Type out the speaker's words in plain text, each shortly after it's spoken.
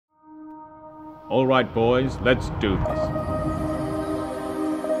All right, boys, let's do this.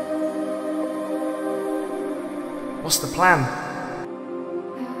 What's the plan?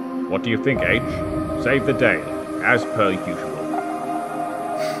 What do you think, H? Save the day, as per usual.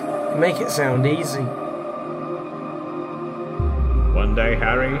 Make it sound easy. One day,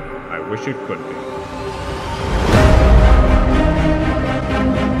 Harry, I wish it could be.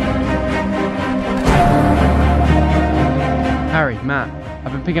 Harry, Matt,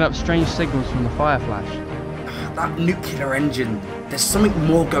 I've been picking up strange signals from the Fireflash. That nuclear engine, there's something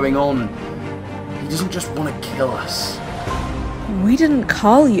more going on. He doesn't just want to kill us. We didn't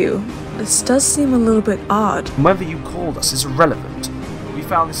call you. This does seem a little bit odd. Whether you called us is irrelevant. We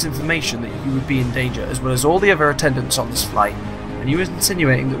found this information that you would be in danger, as well as all the other attendants on this flight, and you were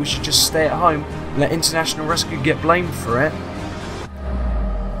insinuating that we should just stay at home and let International Rescue get blamed for it.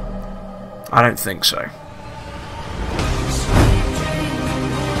 I don't think so.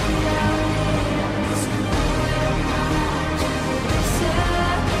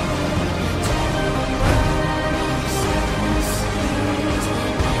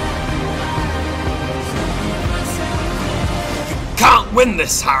 Can't win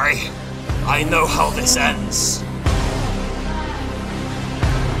this, Harry. I know how this ends.